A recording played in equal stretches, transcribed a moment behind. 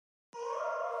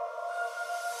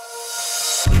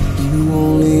You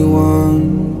only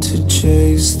want to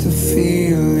chase the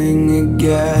feeling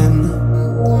again.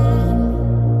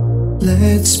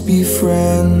 Let's be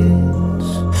friends.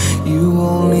 You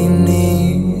only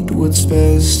need what's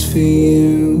best for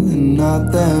you and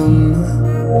not them.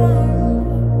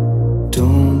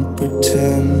 Don't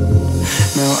pretend.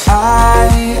 Now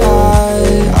I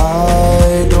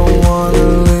don't wanna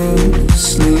lose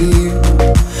sleep,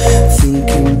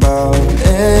 thinking about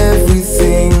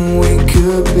everything we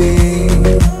could be.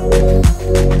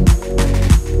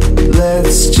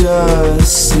 Let's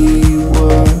just see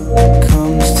what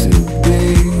comes to be.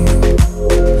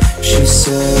 She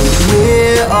said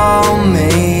we're all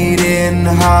made in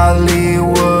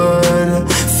Hollywood,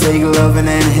 fake loving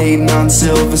and hating on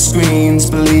silver screens,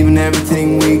 believing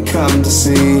everything we come to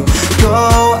see.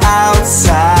 Go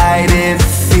outside, it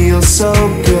feels so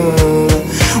good.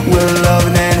 We're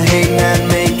loving and hating and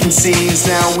making scenes.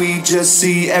 Now we just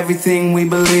see everything we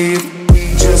believe.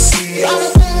 We just see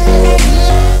everything.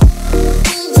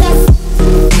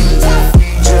 We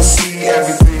just see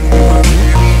everything we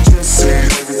believe. We just see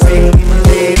everything we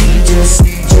believe. We just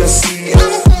see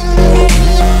everything.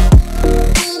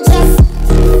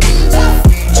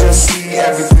 We just see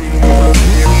everything we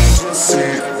believe. We just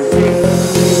see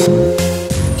everything.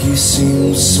 You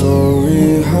seem so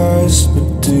rehearsed,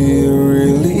 but do you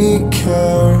really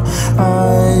care?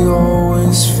 I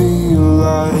always feel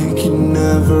like you're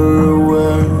never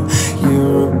aware.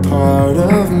 You're a part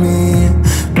of me,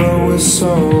 but we're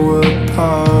so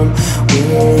apart.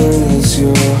 Where is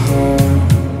your heart?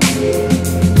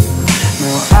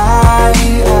 Now I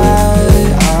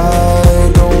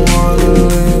don't wanna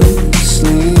lose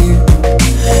sleep,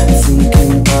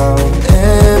 thinking about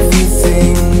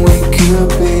everything we could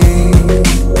be.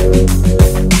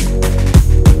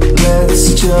 Let's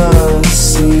just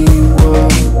see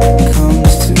what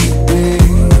comes to be.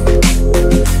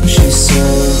 She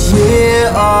said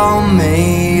we're all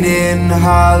made in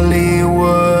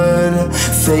Hollywood,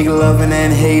 fake loving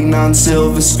and hating on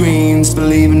silver screens,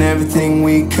 believing everything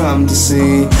we come to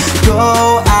see.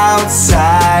 Go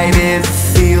outside, it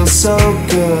feels so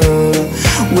good.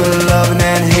 We're loving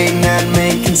and hating and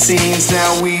making scenes.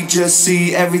 Now we just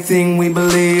see everything we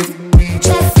believe.